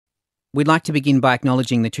We'd like to begin by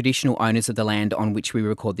acknowledging the traditional owners of the land on which we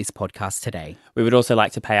record this podcast today. We would also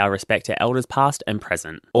like to pay our respect to elders past and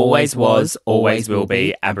present. Always was, always will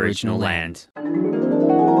be Aboriginal land.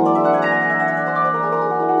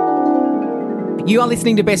 You are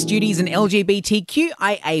listening to Best Duties, an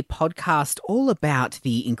LGBTQIA podcast all about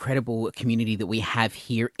the incredible community that we have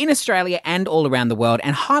here in Australia and all around the world,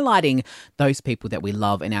 and highlighting those people that we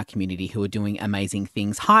love in our community who are doing amazing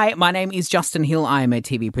things. Hi, my name is Justin Hill. I am a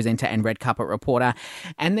TV presenter and red carpet reporter,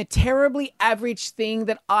 and the terribly average thing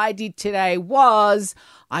that I did today was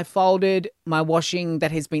I folded my washing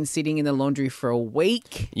that has been sitting in the laundry for a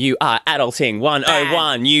week. You are adulting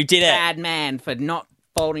 101. You did it. Bad man for not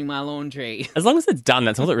folding my laundry. As long as it's done,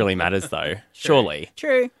 that's all that really matters, though. Surely.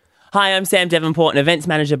 True. Hi, I'm Sam Devonport, an events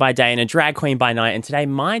manager by day and a drag queen by night. And today,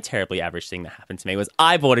 my terribly average thing that happened to me was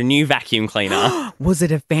I bought a new vacuum cleaner. Was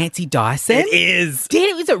it a fancy Dyson? It is.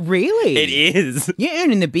 Is it really? It is. You're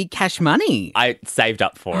earning the big cash money. I saved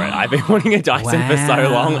up for it. I've been wanting a Dyson for so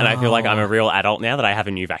long, and I feel like I'm a real adult now that I have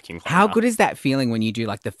a new vacuum cleaner. How good is that feeling when you do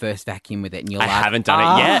like the first vacuum with it and you're I like, haven't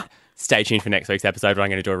done it yet. Stay tuned for next week's episode where I'm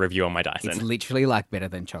going to do a review on my Dyson. It's literally like better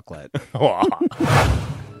than chocolate. Toto,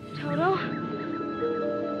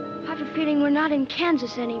 I have a feeling we're not in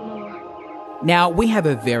Kansas anymore. Now, we have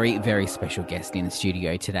a very, very special guest in the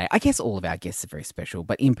studio today. I guess all of our guests are very special,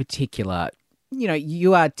 but in particular, you know,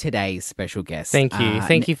 you are today's special guest. Thank you.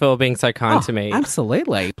 Thank you for being so kind to me.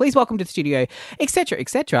 Absolutely. Please welcome to the studio,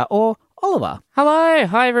 etc., or Oliver. Hello.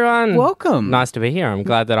 Hi, everyone. Welcome. Nice to be here. I'm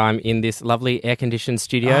glad that I'm in this lovely air-conditioned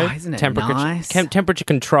studio. Oh, isn't it nice? Temperature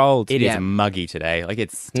controlled. It is muggy today. Like,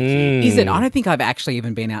 it's sticky. Is it? I don't think I've actually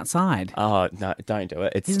even been outside. Oh, no, don't do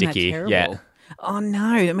it. It's Isn't sticky. that terrible? Yeah. Oh,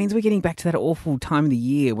 no. It means we're getting back to that awful time of the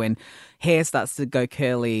year when hair starts to go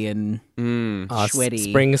curly and sweaty.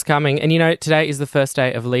 Spring's coming. And, you know, today is the first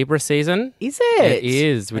day of Libra season. Is it? It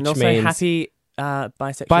is, which and also means... happy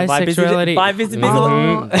bisexual...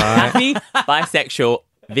 Bisexuality. Happy Bisexual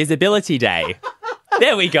Visibility Day.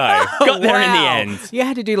 There we go. Got there in the end. You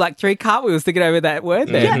had to do like 3 cartwheels to get over that word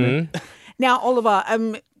there. Mm-hmm. Now, Oliver,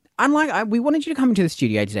 we wanted you to come into the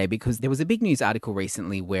studio today because there was a big news article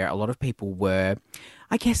recently where a lot of people were,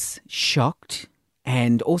 I guess, shocked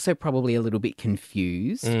and also probably a little bit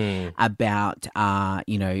confused about,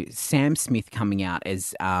 Sam Smith coming out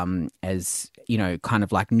as kind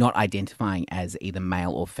of like not identifying as either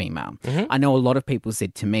male or female. Mm-hmm. I know a lot of people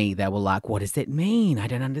said to me, they were like, what does that mean? I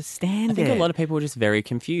don't understand I think a lot of people were just very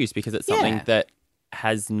confused because it's something that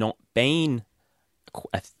has not been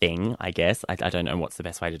a thing, I guess. I don't know what's the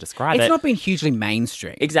best way to describe it. It's not been hugely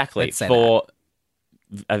mainstream. Exactly. For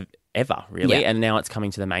ever, really. Yeah. And now it's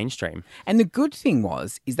coming to the mainstream. And the good thing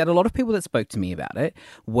is that a lot of people that spoke to me about it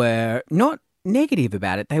were not negative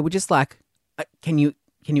about it. They were just like, can you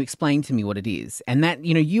explain to me what it is? And that,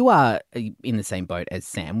 you know, you are in the same boat as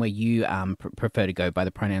Sam, where you prefer to go by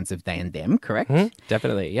the pronouns of they and them, correct? Mm-hmm.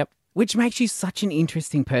 Definitely, yep. Which makes you such an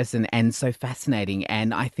interesting person and so fascinating.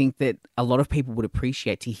 And I think that a lot of people would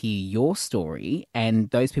appreciate to hear your story, and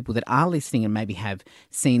those people that are listening and maybe have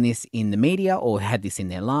seen this in the media or had this in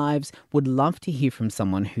their lives would love to hear from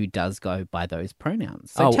someone who does go by those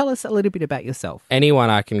pronouns. So tell us a little bit about yourself. Anyone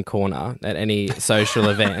I can corner at any social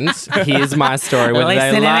event, here's my story, whether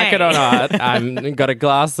they like it or not. I've got a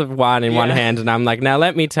glass of wine in one hand and I'm like, now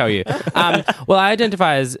let me tell you. Well, I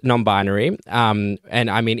identify as non-binary, and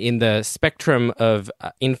I mean in the spectrum of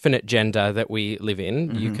infinite gender that we live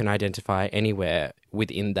in, you can identify anywhere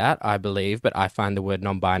within that, I believe, but I find the word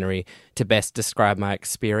non-binary to best describe my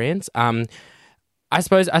experience. I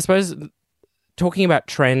suppose talking about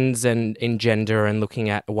trends and in gender and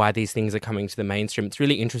looking at why these things are coming to the mainstream, it's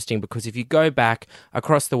really interesting because if you go back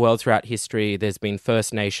across the world throughout history, there's been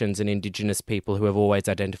First Nations and Indigenous people who have always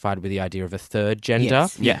identified with the idea of a third gender.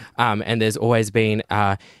 Yes. Yeah. And there's always been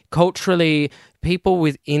culturally people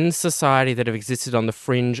within society that have existed on the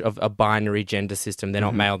fringe of a binary gender system. They're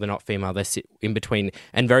not male, they're not female, they sit in between.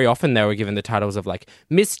 And very often they were given the titles of like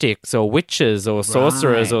mystics or witches or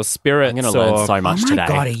sorcerers or spirits. I'm going to learn so much today. Oh my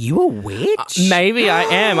God, are you a witch? Maybe I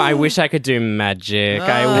am. I wish I could do magic.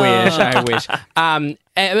 I wish.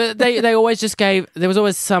 They always just gave, there was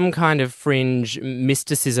always some kind of fringe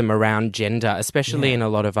mysticism around gender, especially in a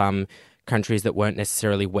lot of countries that weren't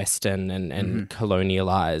necessarily Western and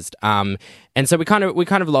colonialized. And so we kind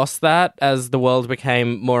of lost that as the world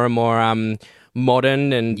became more and more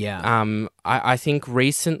modern. And I think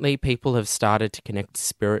recently people have started to connect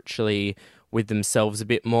spiritually with themselves a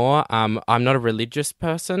bit more. I'm not a religious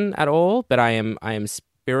person at all, but I am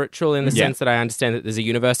spiritual in the sense that I understand that there's a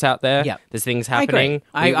universe out there. Yeah. There's things I happening.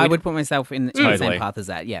 agree. I would put myself in the same path as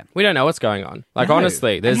that, yeah. We don't know what's going on. Like, No.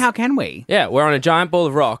 honestly. And how can we? Yeah, we're on a giant ball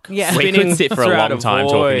of rock. Yeah. We could sit for a long time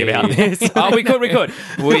talking about this. Oh, we could.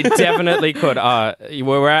 We definitely could.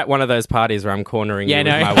 We're at one of those parties where I'm cornering you with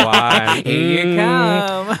my wine. Here you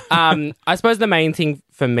come. I suppose the main thing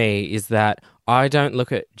for me is that I don't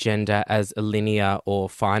look at gender as a linear or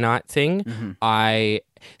finite thing. Mm-hmm.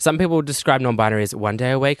 Some people describe non-binary as one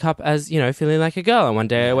day I wake up as, feeling like a girl and one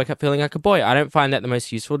day I wake up feeling like a boy. I don't find that the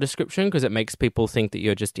most useful description because it makes people think that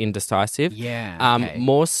you're just indecisive. Yeah. Okay.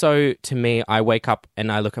 More so to me, I wake up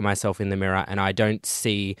and I look at myself in the mirror and I don't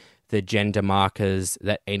see the gender markers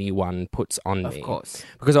that anyone puts on me. Of course.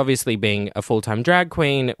 Because obviously being a full-time drag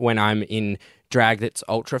queen, when I'm in drag that's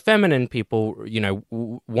ultra feminine, people,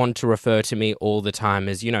 want to refer to me all the time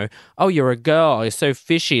as, oh, you're a girl, you're so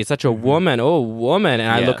fishy, you're such a woman, oh, woman. And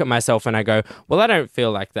I look at myself and I go, well, I don't feel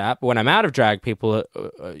like that. But when I'm out of drag, people,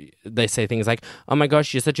 they say things like, oh my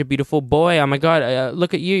gosh, you're such a beautiful boy. Oh my God,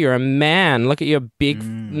 look at you, you're a man. Look at your big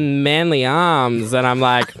manly arms. And I'm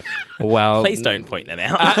like, well... Please don't point them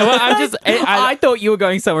out. I thought you were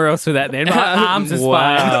going somewhere else with that then. My arms is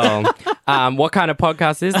fine. Wow. What kind of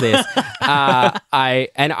podcast is this? I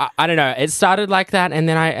don't know. It started like that, and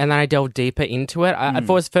then I delved deeper into it. At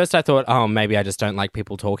first, I thought, oh, maybe I just don't like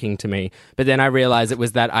people talking to me. But then I realized it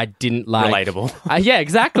was that I didn't like relatable. Yeah,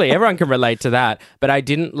 exactly. Everyone can relate to that. But I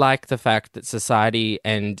didn't like the fact that society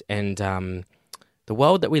and the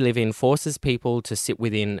world that we live in forces people to sit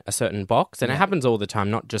within a certain box, and it happens all the time,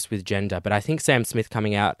 not just with gender. But I think Sam Smith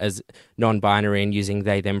coming out as non-binary and using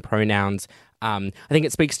they/them pronouns, I think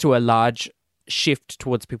it speaks to a large shift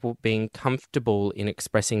towards people being comfortable in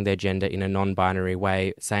expressing their gender in a non-binary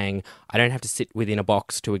way, saying, I don't have to sit within a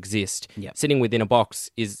box to exist. Yep. Sitting within a box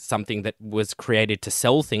is something that was created to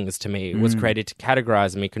sell things to me, was created to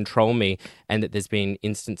categorize me, control me, and that there's been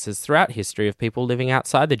instances throughout history of people living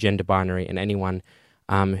outside the gender binary, and anyone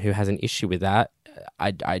who has an issue with that,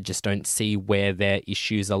 I just don't see where their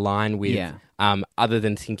issues align with, other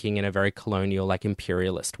than thinking in a very colonial, like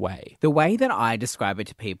imperialist way. The way that I describe it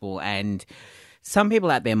to people, and some people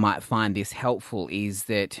out there might find this helpful, is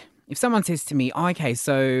that if someone says to me, oh, okay,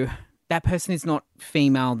 so that person is not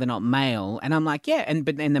female, they're not male, and I'm like, yeah,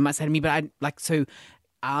 but then they might say to me, but so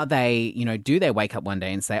are they, do they wake up one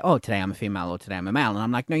day and say, oh, today I'm a female or today I'm a male? And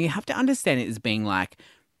I'm like, no, you have to understand it as being like,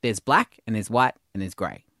 there's black and there's white and there's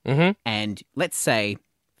grey. Mm-hmm. And let's say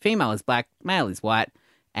female is black, male is white,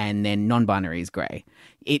 and then non-binary is grey.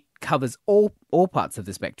 It covers all parts of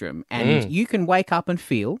the spectrum, and you can wake up and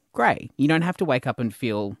feel grey. You don't have to wake up and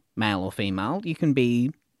feel male or female. You can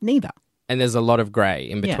be neither. And there's a lot of grey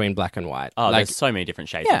in between black and white. Oh, there's so many different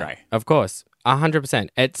shades of grey. Of course, 100%.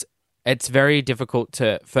 It's very difficult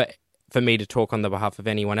for me to talk on the behalf of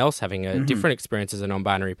anyone else having a different experience as a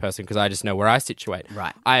non-binary person, because I just know where I situate.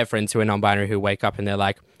 Right. I have friends who are non-binary who wake up and they're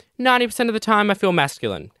like, 90% of the time I feel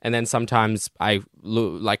masculine, and then sometimes I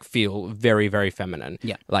feel very, very feminine.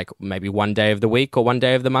 Yeah. Like maybe one day of the week or one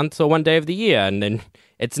day of the month or one day of the year, and then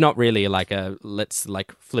it's not really like a let's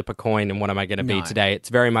flip a coin and what am I going to be today. It's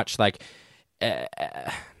very much like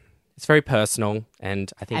it's very personal,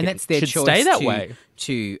 and I think that's their should choice stay that way.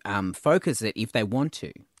 To focus it if they want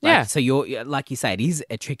to. Yeah. So you're like you say, it is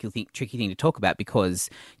a tricky thing to talk about because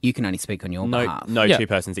you can only speak on your behalf. No two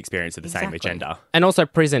persons' experience are the same with gender. And also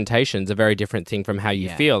presentation's a very different thing from how you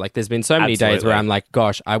feel. Like there's been so many days where I'm like,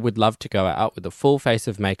 gosh, I would love to go out with a full face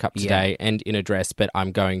of makeup today and in a dress, but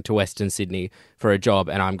I'm going to Western Sydney for a job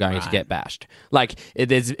and I'm going to get bashed. Like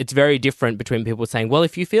it's very different between people saying, well,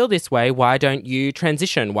 if you feel this way, why don't you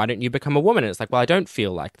transition? Why don't you become a woman? And it's like, well, I don't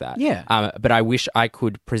feel like that. Yeah. But I wish I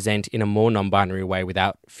could present in a more non-binary way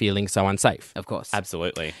without feeling so unsafe. Of course.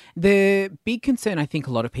 Absolutely. The big concern I think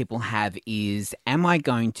a lot of people have is, am I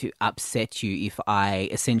going to upset you if I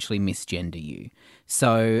essentially misgender you?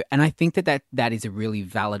 So, and I think that is a really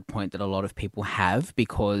valid point that a lot of people have,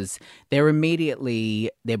 because their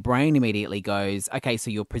brain immediately goes, okay, so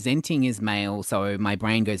you're presenting as male, so my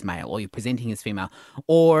brain goes male, or you're presenting as female,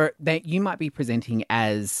 or that you might be presenting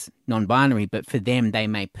as non-binary, but for them, they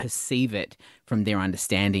may perceive it from their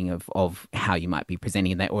understanding of how you might be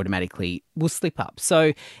presenting, and they automatically will slip up.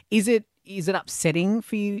 So is it upsetting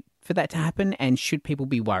for you for that to happen, and should people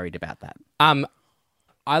be worried about that?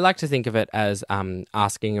 I like to think of it as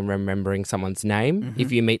asking and remembering someone's name.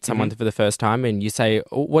 If you meet someone for the first time and you say,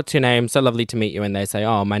 oh, what's your name? So lovely to meet you. And they say,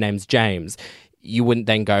 oh, my name's James. You wouldn't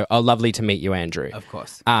then go, oh, lovely to meet you, Andrew. Of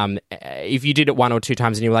course. If you did it one or two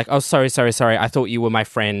times and you were like, oh, sorry, I thought you were my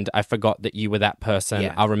friend. I forgot that you were that person.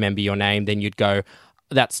 Yeah. I'll remember your name. Then you'd go,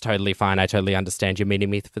 that's totally fine. I totally understand you're meeting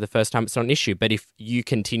me for the first time. It's not an issue. But if you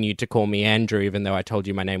continue to call me Andrew, even though I told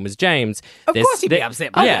you my name was James, Of course you'd be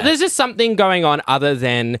upset by that. There's just something going on other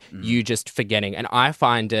than you just forgetting. And I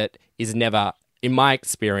find it is never, in my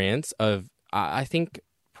experience of, I think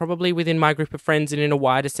probably within my group of friends and in a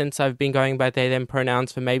wider sense, I've been going by they, them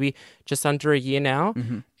pronouns for maybe just under a year now.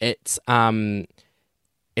 It's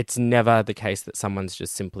never the case that someone's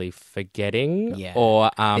just simply forgetting or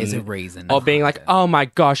there's a reason. Or being like, oh my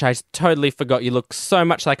gosh, I totally forgot you look so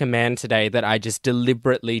much like a man today that I just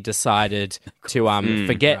deliberately decided to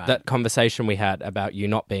forget that conversation we had about you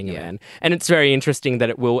not being a man. And it's very interesting that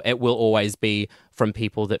it will always be from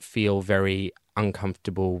people that feel very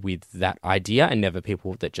uncomfortable with that idea and never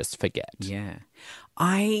people that just forget. Yeah.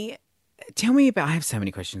 Tell me about, I have so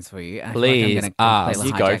many questions for you. I Please, feel like I'm gonna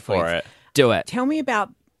You go for it. Do it. Tell me about,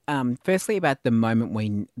 firstly, about the moment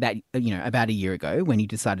when that, about a year ago when you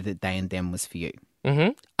decided that they and them was for you.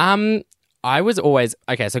 I was always,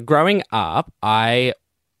 so growing up,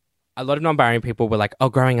 a lot of non-binary people were like,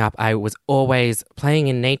 growing up, I was always playing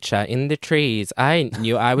in nature, in the trees. I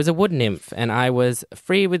knew I was a wood nymph and I was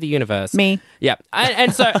free with the universe. Me. Yeah.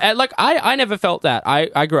 And so, I never felt that.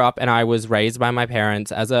 I grew up and I was raised by my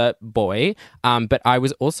parents as a boy, but I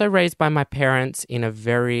was also raised by my parents in a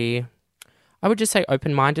very, I would just say,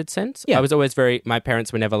 open-minded sense. Yeah. I was always my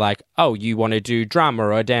parents were never like, oh, you want to do drama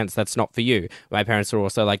or dance, that's not for you. My parents were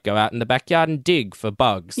also like, go out in the backyard and dig for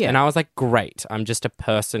bugs. Yeah. And I was like, great, I'm just a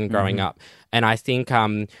person growing up. And I think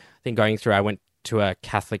going through, I went to a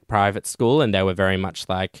Catholic private school and they were very much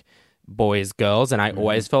like boys, girls. And I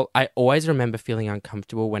always remember feeling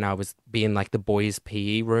uncomfortable when I was being like the boys'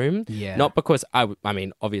 PE room. Yeah. Not because, I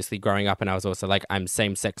mean, obviously growing up and I was also like, I'm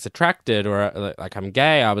same-sex attracted or like I'm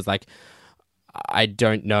gay. I was like, I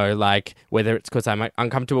don't know, like, whether it's because I'm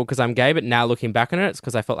uncomfortable because I'm gay, but now looking back on it, it's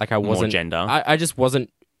because I felt like I wasn't... More gender. I just wasn't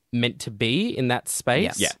meant to be in that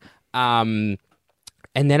space. Yeah. And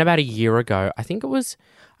then about a year ago, I think it was...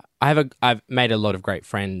 I've made a lot of great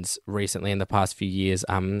friends recently in the past few years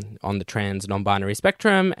on the trans non-binary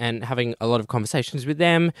spectrum and having a lot of conversations with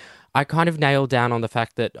them. I kind of nailed down on the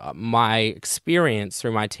fact that my experience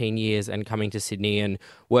through my teen years and coming to Sydney and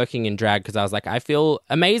working in drag, because I was like, I feel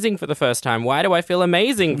amazing for the first time. Why do I feel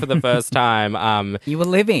amazing for the first time? You were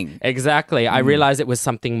living. Exactly. I realized it was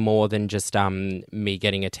something more than just me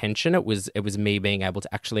getting attention. It was me being able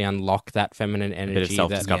to actually unlock that feminine energy. A bit of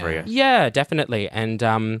self-discovery. Yeah, definitely.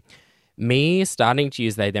 And me starting to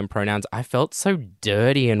use they, them pronouns, I felt so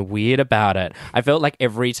dirty and weird about it. I felt like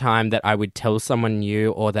every time that I would tell someone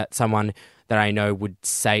new or that someone that I know would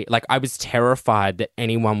say, like, I was terrified that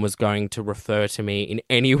anyone was going to refer to me in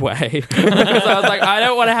any way. Because I was like, I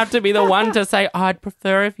don't want to have to be the one to say, I'd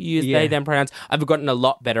prefer if you use they, them pronouns. I've gotten a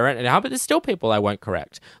lot better at it now, but there's still people I won't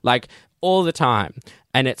correct. Like, all the time.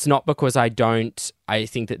 And it's not because I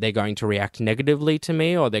think that they're going to react negatively to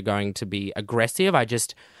me or they're going to be aggressive.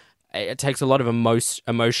 It takes a lot of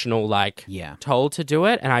emotional toll to do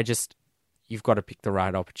it. And you've got to pick the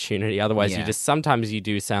right opportunity. Otherwise, sometimes you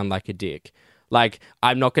do sound like a dick. Like,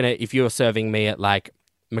 I'm not going to, if you're serving me at like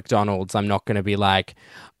McDonald's, I'm not going to be like,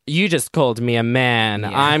 you just called me a man. Yeah.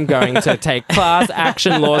 I'm going to take class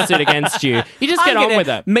action lawsuit against you. You just get on with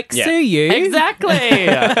it. McSue you. Exactly.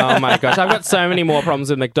 Oh my gosh. I've got so many more problems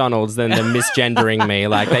with McDonald's than them misgendering me.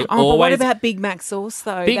 Like they always... But what about Big Mac sauce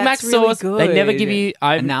though? Big Mac sauce, really good. They never give you...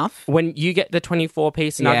 enough? When you get the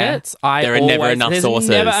 24-piece nuggets, there are never enough sauces.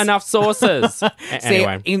 There's never enough sauces.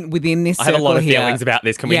 Anyway. Within this circle I have a lot of here, feelings about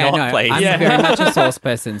this. Can we not, please? I'm very much a sauce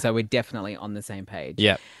person, so we're definitely on the same page.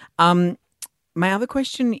 Yeah. My other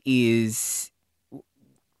question is,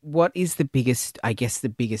 what is the biggest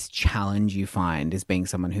challenge you find as being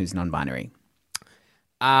someone who's non-binary?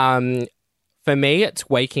 For me, it's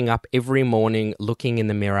waking up every morning, looking in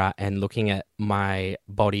the mirror and looking at my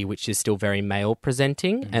body, which is still very male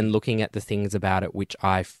presenting, and looking at the things about it which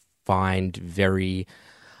I find very...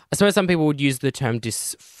 I suppose some people would use the term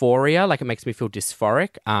dysphoria, like it makes me feel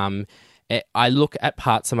dysphoric. I look at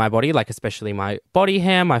parts of my body, like especially my body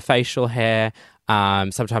hair, my facial hair,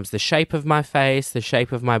 sometimes the shape of my face, the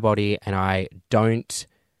shape of my body, and I don't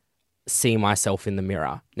see myself in the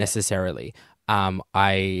mirror necessarily.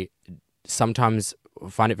 I sometimes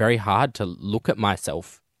find it very hard to look at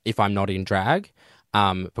myself if I'm not in drag,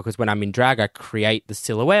 because when I'm in drag, I create the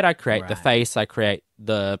silhouette, I create the face, I create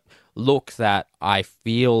the look that I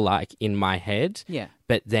feel like in my head. Yeah.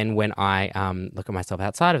 But then when I look at myself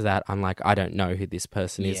outside of that, I'm like, I don't know who this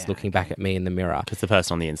person is looking back at me in the mirror. Because the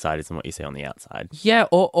person on the inside isn't what you see on the outside. Yeah,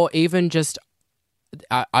 or even just,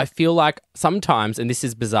 I feel like sometimes, and this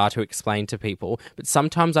is bizarre to explain to people, but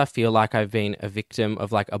sometimes I feel like I've been a victim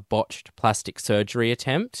of like a botched plastic surgery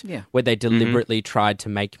attempt where they deliberately tried to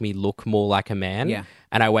make me look more like a man. Yeah.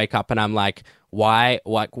 And I wake up and I'm like, why?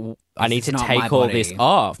 Like, I need to take all this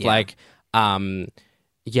off. Yeah. Like,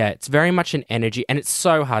 yeah, it's very much an energy and it's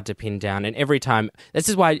so hard to pin down. And every time, this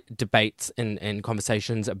is why debates and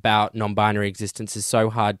conversations about non-binary existence is so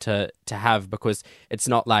hard to have, because it's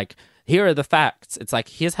not like, here are the facts. It's like,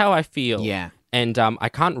 here's how I feel. Yeah. And I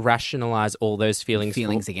can't rationalize all those feelings.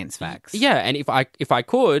 Feelings against facts. Yeah, and if I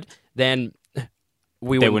could, then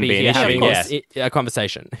we wouldn't be here having a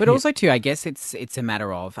conversation. But also too, I guess it's a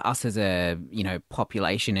matter of us as a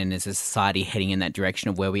population and as a society heading in that direction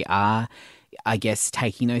of where we are, I guess,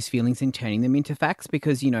 taking those feelings and turning them into facts.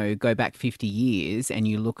 Because, go back 50 years and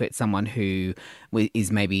you look at someone who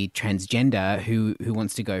is maybe transgender who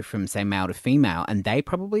wants to go from, say, male to female, and they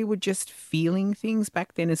probably were just feeling things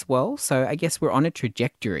back then as well. So I guess we're on a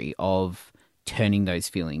trajectory of turning those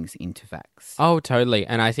feelings into facts. Oh, totally.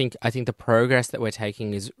 And I think the progress that we're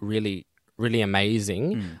taking is really, really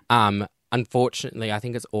amazing. Unfortunately, I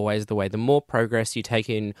think it's always the way. The more progress you take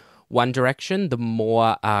in one direction, the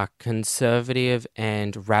more conservative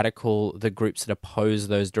and radical the groups that oppose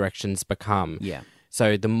those directions become. Yeah.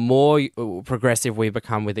 So the more progressive we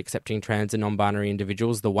become with accepting trans and non-binary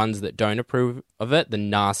individuals, the ones that don't approve of it, the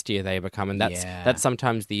nastier they become. And that's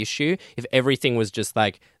sometimes the issue. If everything was just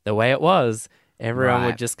like the way it was, everyone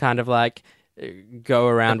would just kind of like go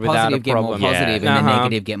around without a problem. Get more positive and the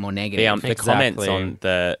negative get more negative. The comments on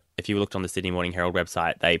if you looked on the Sydney Morning Herald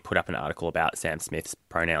website, they put up an article about Sam Smith's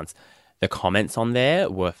pronouns. The comments on there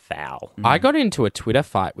were foul. I got into a Twitter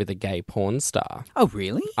fight with a gay porn star. Oh,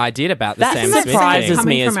 really? I did, about the Sam Smith thing. That surprises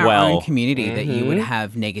me as well. well. Coming from our own community that you would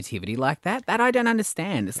have negativity like that. That I don't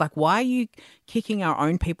understand. It's like, why are you kicking our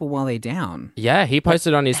own people while they're down? Yeah, he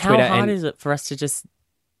posted on his Twitter. How hard is it for us to just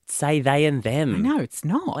say they and them? No, it's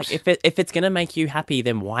not. Like, if it's going to make you happy,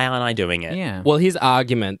 then why aren't I doing it? Yeah. Well, his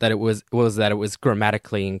argument that it was that it was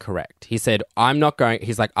grammatically incorrect. He said,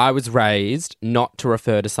 he's like, I was raised not to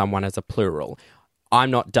refer to someone as a plural.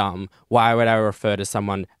 I'm not dumb. Why would I refer to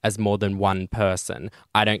someone as more than one person?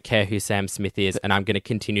 I don't care who Sam Smith is, and I'm going to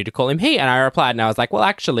continue to call him he. And I replied, and I was like, well,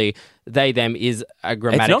 actually, they, them is a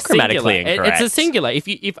It's not grammatically incorrect. It's a singular. If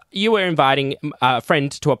you were inviting a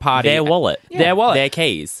friend to a party... Their wallet. Their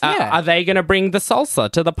keys. Are they going to bring the salsa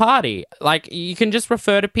to the party? Like, you can just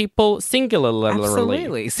refer to people singularly.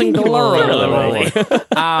 Absolutely. Singularly.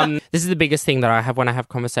 This is the biggest thing that I have when I have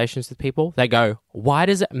conversations with people. They go, why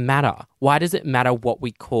does it matter? Why does it matter what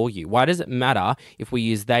we call you? Why does it matter if we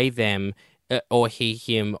use they, them, or he,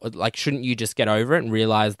 him? Like, shouldn't you just get over it and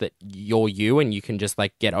realize that you're you and you can just,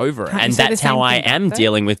 like, get over it? And that's how I am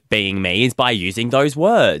dealing with being me, is by using those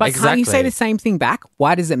words. But can't you say the same thing back?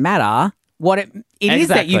 Why does it matter what it is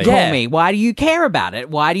that you call me? Why do you care about it?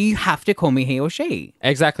 Why do you have to call me he or she?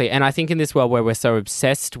 Exactly. And I think in this world where we're so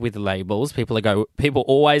obsessed with labels, people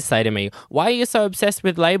always say to me, why are you so obsessed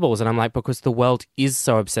with labels? And I'm like, because the world is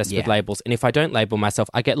so obsessed with labels. And if I don't label myself,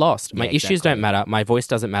 I get lost. My issues don't matter. My voice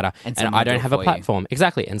doesn't matter. And I don't have a platform.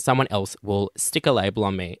 Exactly. And someone else will stick a label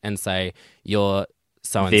on me and say, you're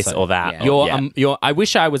so-and-so. This or that. Yeah. I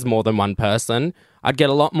wish I was more than one person. I'd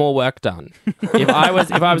get a lot more work done. If I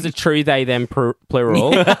was a true they them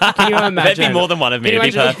plural, can you imagine? There'd be more than one of me. It'd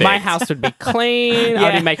be perfect. My house would be clean.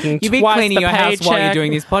 I'd be making You'd be twice cleaning the your paycheck. house while you're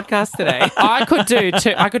doing this podcast today.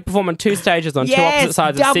 I could perform on 2 stages on 2 opposite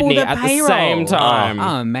sides of Sydney at the same time.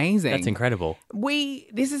 Oh, amazing! That's incredible.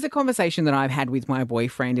 This is a conversation that I've had with my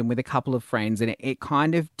boyfriend and with a couple of friends, and it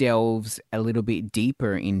kind of delves a little bit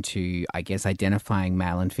deeper into, I guess, identifying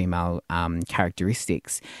male and female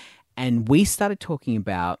characteristics. And we started talking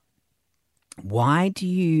about, why do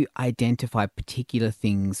you identify particular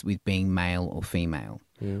things with being male or female?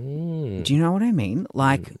 Do you know what I mean?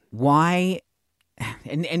 Like, why?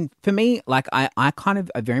 And for me, like, I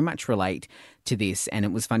very much relate to this. And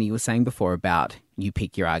it was funny, you were saying before about you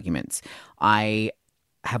pick your arguments. I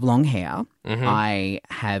have long hair. I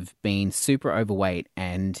have been super overweight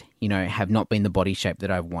and, have not been the body shape that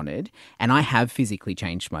I've wanted. And I have physically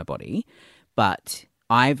changed my body. But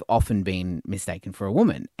I've often been mistaken for a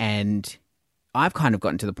woman, and I've kind of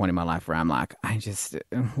gotten to the point in my life where I'm like, I just,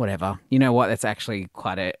 whatever. You know what? That's actually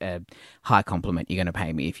quite a high compliment you're going to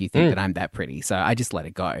pay me if you think that I'm that pretty. So I just let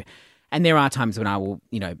it go. And there are times when I will,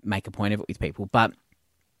 make a point of it with people. But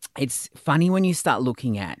it's funny when you start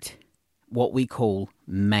looking at what we call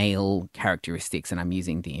male characteristics, and I'm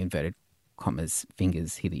using the inverted commas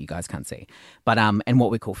fingers here that you guys can't see. But and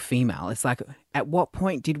what we call female. It's like, at what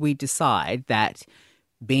point did we decide that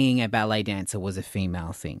being a ballet dancer was a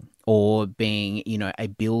female thing, or being, a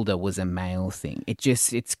builder was a male thing.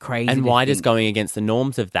 It's crazy. And why does going against the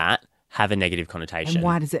norms of that have a negative connotation? And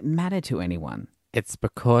why does it matter to anyone? It's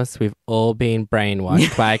because we've all been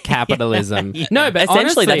brainwashed by capitalism. No, but essentially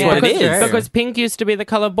honestly, that's what it is. Because pink used to be the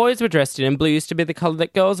colour boys were dressed in and blue used to be the colour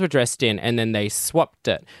that girls were dressed in, and then they swapped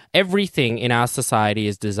it. Everything in our society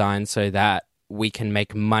is designed so that we can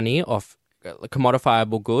make money off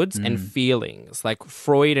commodifiable goods and feelings. Like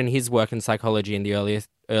Freud and his work in psychology in the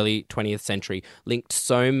early 20th century linked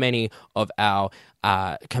so many of our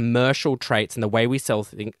commercial traits and the way we sell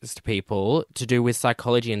things to people to do with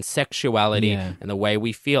psychology and sexuality and the way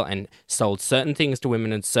we feel, and sold certain things to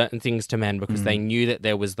women and certain things to men because they knew that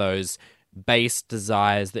there was those base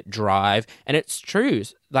desires that drive. And it's true,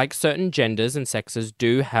 like certain genders and sexes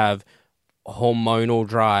do have hormonal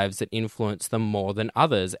drives that influence them more than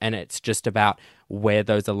others, and it's just about where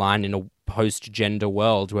those align in a post-gender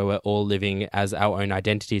world where we're all living as our own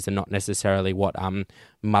identities and not necessarily what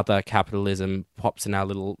mother capitalism pops in our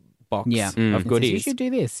little box of goodies. You should do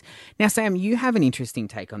this. Now, Sam, you have an interesting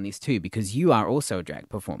take on this too, because you are also a drag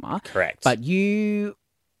performer. Correct. But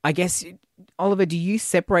I guess, Oliver, do you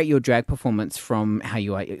separate your drag performance from how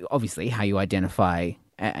you identify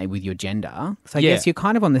with your gender? So I guess you're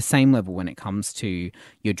kind of on the same level when it comes to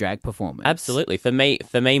your drag performance. Absolutely. For me,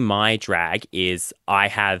 my drag is I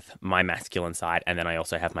have my masculine side and then I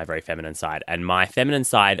also have my very feminine side. And my feminine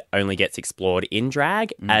side only gets explored in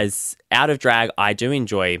drag. As out of drag, I do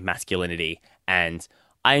enjoy masculinity and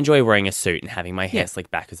I enjoy wearing a suit and having my hair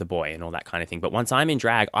slicked back as a boy and all that kind of thing. But once I'm in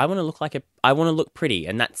drag, I want to look pretty,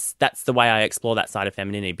 and that's the way I explore that side of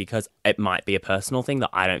femininity, because it might be a personal thing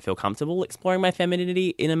that I don't feel comfortable exploring my femininity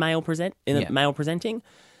in a male presenting.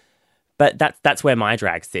 But that's where my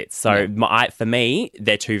drag sits. So for me,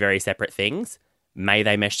 they're two very separate things. May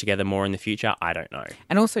they mesh together more in the future? I don't know.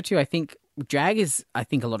 And also too, I think drag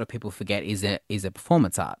a lot of people forget is a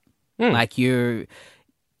performance art. Like you're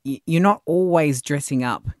not always dressing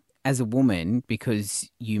up as a woman because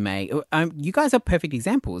you guys are perfect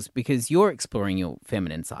examples because you're exploring your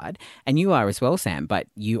feminine side, and you are as well, Sam, but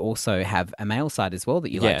you also have a male side as well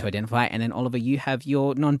that you like to identify, and then Oliver, you have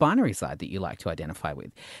your non-binary side that you like to identify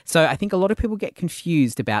with. So I think a lot of people get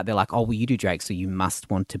confused about, they're like, oh, well, you do drag, so you must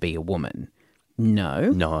want to be a woman.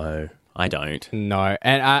 No, I don't. No,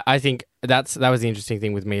 and I think that was the interesting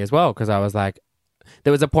thing with me as well, because I was like,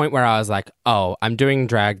 there was a point where I was like, oh, I'm doing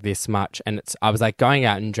drag this much. And I was like going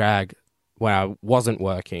out in drag when I wasn't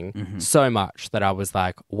working so much that I was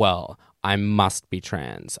like, well, I must be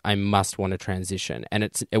trans. I must want to transition. And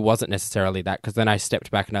it wasn't necessarily that, because then I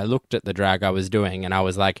stepped back and I looked at the drag I was doing and I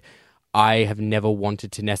was like, I have never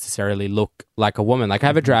wanted to necessarily look like a woman. Like I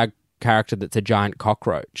have a drag character that's a giant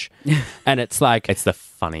cockroach. And it's like... It's the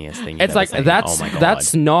funniest thing you've It's ever like, seen. that's, oh my God.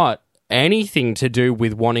 that's not anything to do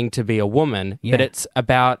with wanting to be a woman, but it's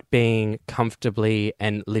about being comfortably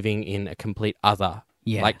and living in a complete other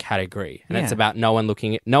category. And it's about no one looks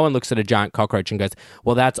at a giant cockroach and goes,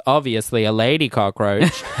 well, that's obviously a lady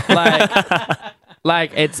cockroach. I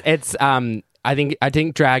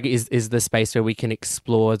think drag is the space where we can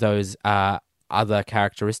explore those other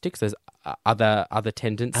characteristics, those other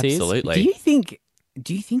tendencies. Absolutely.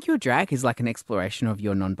 Do you think your drag is like an exploration of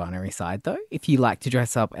your non-binary side, though? If you like to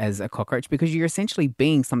dress up as a cockroach, because you're essentially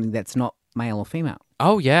being something that's not male or female.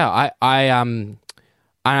 Oh yeah,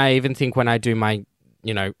 I even think when I do my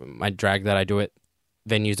drag that I do at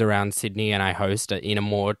venues around Sydney and I host in a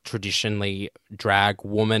more traditionally drag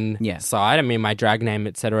woman side. I mean, my drag name,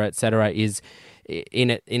 et cetera, is in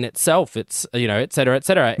itself, it's, et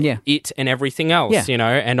cetera, it and everything else, and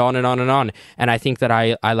on and on and on. And I think that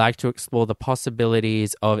I like to explore the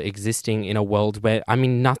possibilities of existing in a world where, I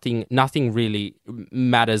mean, nothing really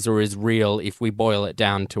matters or is real if we boil it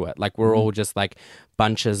down to it. Like we're all just like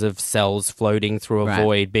bunches of cells floating through a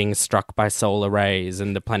void being struck by solar rays,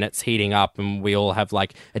 and the planet's heating up and we all have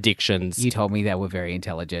like addictions. You told me that we're very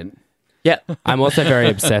intelligent. Yeah. I'm also very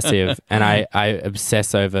obsessive, and I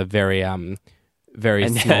obsess over very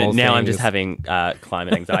small now things. I'm just having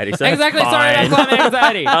climate anxiety. So exactly. Sorry about climate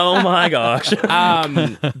anxiety. Oh my gosh.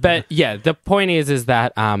 But yeah, the point is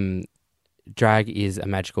that drag is a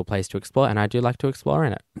magical place to explore, and I do like to explore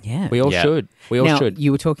in it. Yeah. We all should. We all should.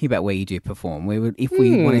 You were talking about where you do perform. If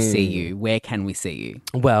we want to see you, where can we see you?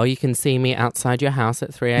 Well, you can see me outside your house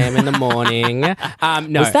at 3 a.m. in the morning. No.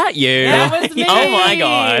 Was that you? That was me. Oh my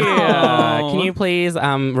God. Can you please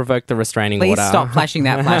revoke the restraining order? Please stop flashing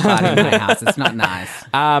that flashlight in my house. It's not nice.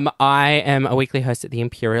 I am a weekly host at the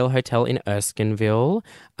Imperial Hotel in Erskineville.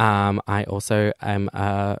 I also am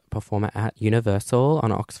a performer at Universal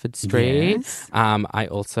on Oxford Street. Nice. I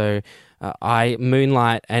also I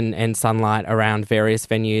moonlight and sunlight around various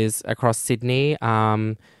venues across Sydney.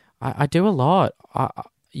 I do a lot.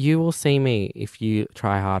 You will see me if you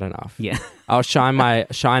try hard enough. Yeah. I'll shine my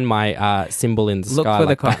symbol in the Look sky. for the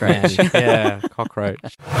like cockroach. Batman. Yeah,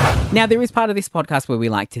 cockroach. Now, there is part of this podcast where we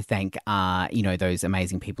like to thank, those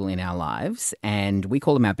amazing people in our lives, and we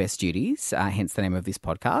call them our best duties, hence the name of this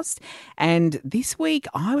podcast. And this week,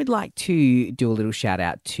 I would like to do a little shout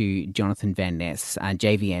out to Jonathan Van Ness,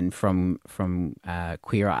 JVN from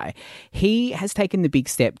Queer Eye. He has taken the big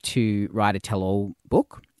step to write a tell-all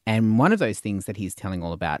book. And one of those things that he's telling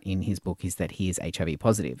all about in his book is that he is HIV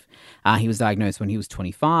positive. He was diagnosed when he was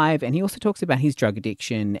 25, and he also talks about his drug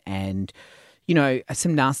addiction and,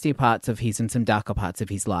 some nastier parts of his and some darker parts of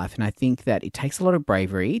his life. And I think that it takes a lot of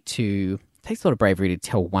bravery to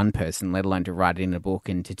tell one person, let alone to write it in a book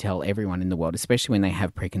and to tell everyone in the world, especially when they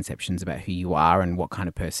have preconceptions about who you are and what kind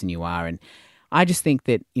of person you are. And I just think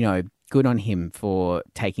that, good on him for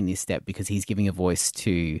taking this step, because he's giving a voice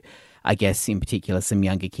to, I guess, in particular, some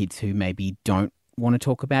younger kids who maybe don't want to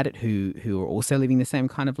talk about it, who are also living the same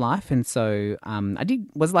kind of life. And so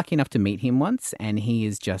was lucky enough to meet him once, and he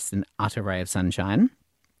is just an utter ray of sunshine.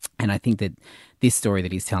 And I think that this story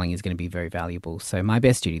that he's telling is going to be very valuable. So my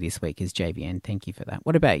best duty this week is JVN. Thank you for that.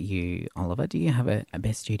 What about you, Oliver? Do you have a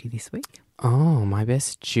best duty this week? Oh, my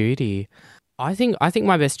best duty. I think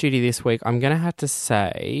my best duty this week, I'm going to have to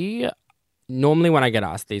say, normally when I get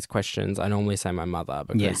asked these questions, I normally say my mother,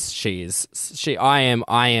 because I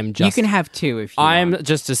am just... You can have two if you I'm want.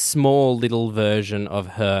 just a small little version of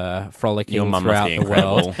her frolicking Your mum must throughout be the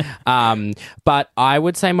world. incredible. But I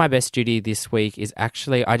would say my best duty this week is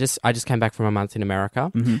actually, I just came back from a month in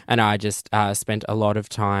America, and I just spent a lot of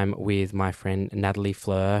time with my friend Natalie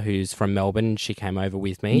Fleur, who's from Melbourne. She came over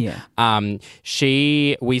with me. Yeah.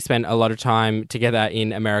 We spent a lot of time together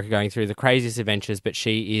in America going through the craziest adventures, but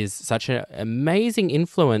she is such an amazing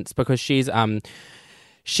influence, because she's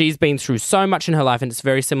been through so much in her life, and it's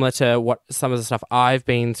very similar to what some of the stuff I've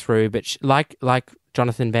been through, but like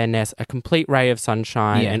Jonathan Van Ness, a complete ray of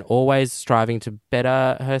sunshine, and always striving to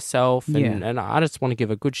better herself. And I just want to give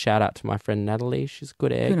a good shout out to my friend Natalie. She's a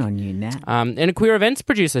good egg. Good on you, Nat. And a queer events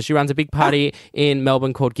producer. She runs a big party in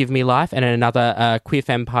Melbourne called Give Me Life, and another queer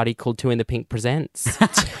femme party called Two in the Pink Presents.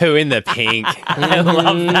 Two in the Pink. I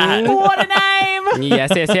love that. What a name!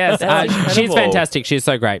 Yes. She's incredible. fantastic. She's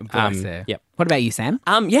so great. Bless her. Yep. What about you, Sam?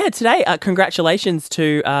 Today, congratulations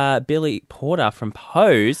to Billy Porter from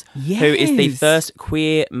Pose, who is the Yes. first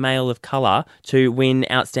queer male of colour to win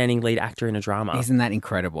Outstanding Lead Actor in a Drama. Isn't that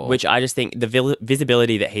incredible? Which I just think the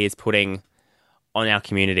visibility that he is putting on our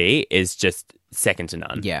community is just second to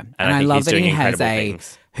none. Yeah. And I I think love he's that doing he has incredible a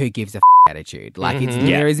things. who gives a attitude. Like Yeah.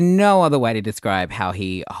 there is no other way to describe how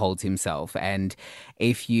he holds himself. And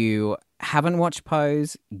if you haven't watched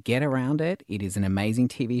Pose, get around it. It is an amazing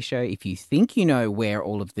TV show. If you think you know where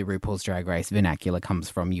all of the RuPaul's Drag Race vernacular comes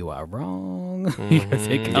from, you are wrong. Because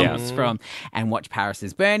it comes from, and watch Paris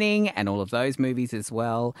is Burning and all of those movies as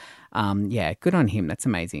well. Good on him. That's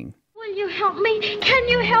amazing. Will you help me? Can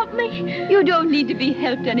you help me? You don't need to be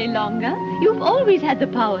helped any longer. You've always had the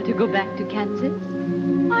power to go back to Kansas.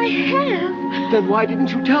 I have. Then why didn't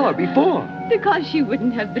you tell her before? Because she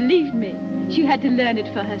wouldn't have believed me. She had to learn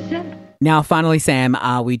it for herself. Now, finally, Sam,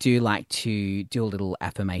 we do like to do a little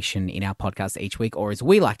affirmation in our podcast each week, or as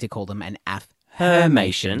we like to call them, an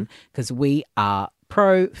affirmation, because we are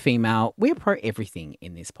pro-female. We're pro-everything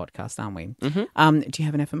in this podcast, aren't we? Mm-hmm. Do you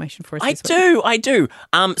have an affirmation for us this week? I do.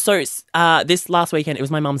 This last weekend, it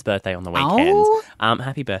was my mum's birthday on the weekend. Oh.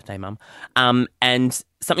 Happy birthday, Mum. And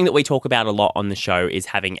something that we talk about a lot on the show is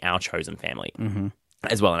having our chosen family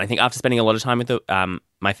as well. And I think after spending a lot of time with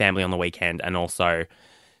my family on the weekend, and also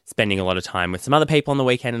spending a lot of time with some other people on the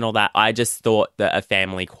weekend and all that, I just thought that a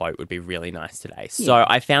family quote would be really nice today. So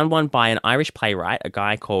I found one by an Irish playwright, a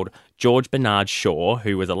guy called George Bernard Shaw,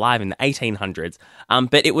 who was alive in the 1800s.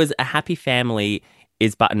 But it was, a happy family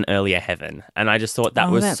is but an earlier heaven. And I just thought that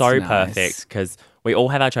was that's so nice. Perfect, because we all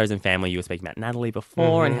have our chosen family. You were speaking about Natalie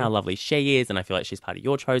before and how lovely she is, and I feel like she's part of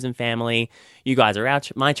your chosen family. You guys are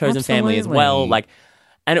my chosen family as well.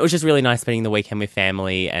 And it was just really nice spending the weekend with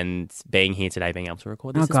family and being here today, being able to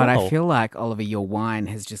record this Oh, God, as well. I feel like, Oliver, your wine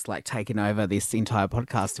has just, taken over this entire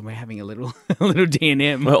podcast, and we're having a little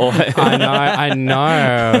D&M. I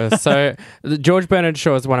know. So George Bernard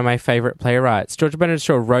Shaw is one of my favourite playwrights. George Bernard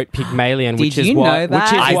Shaw wrote Pygmalion, Did which is you what, know that?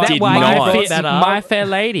 which is I what did why you not. brought that up? My Fair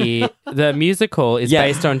Lady, the musical, is Yeah.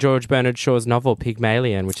 based on George Bernard Shaw's novel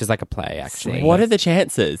Pygmalion, which is like a play, actually. See. What are the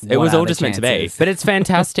chances? It What was are all the just meant to be. chances? But it's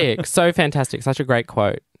fantastic. So fantastic. Such a great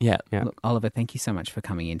quote. Yeah. Yeah. Look, Oliver, thank you so much for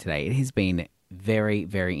coming in today. It has been very,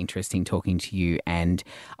 very interesting talking to you. And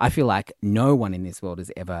I feel like no one in this world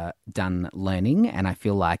has ever done learning. And I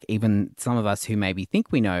feel like even some of us who maybe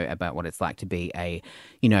think we know about what it's like to be a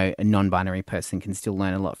non-binary person can still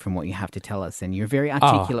learn a lot from what you have to tell us. And you're a very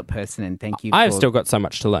articulate person. And thank you. I've still got so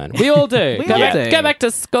much to learn. We all do. We all do. Go back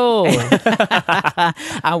to school.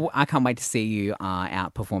 I can't wait to see you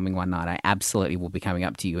out performing one night. I absolutely will be coming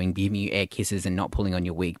up to you and giving you air kisses and not pulling on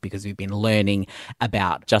your wig because we've been learning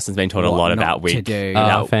about. Justin's been taught a lot about wig. To do.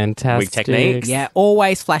 Oh, fantastic. Wig techniques. Yeah,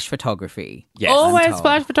 always flash photography. Yes. Always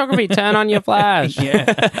flash photography. Turn on your flash.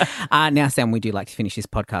 Now, Sam, we do like to finish this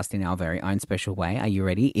podcast in our very own special way. Are you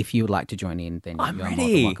ready? If you would like to join in, then you're more than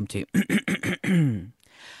ready. welcome to.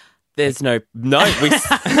 There's no, we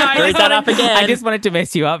screwed that up again. I just wanted to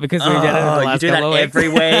mess you up because we've done it the last you do that couple of weeks. every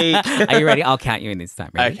week. Are you ready? I'll count you in this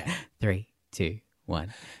time. Ready? Okay. 3, 2,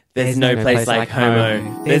 1. There's no place like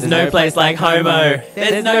homo. There's no place like homo.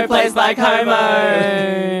 There's no place like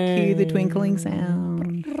homo. Cue the twinkling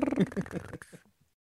sound.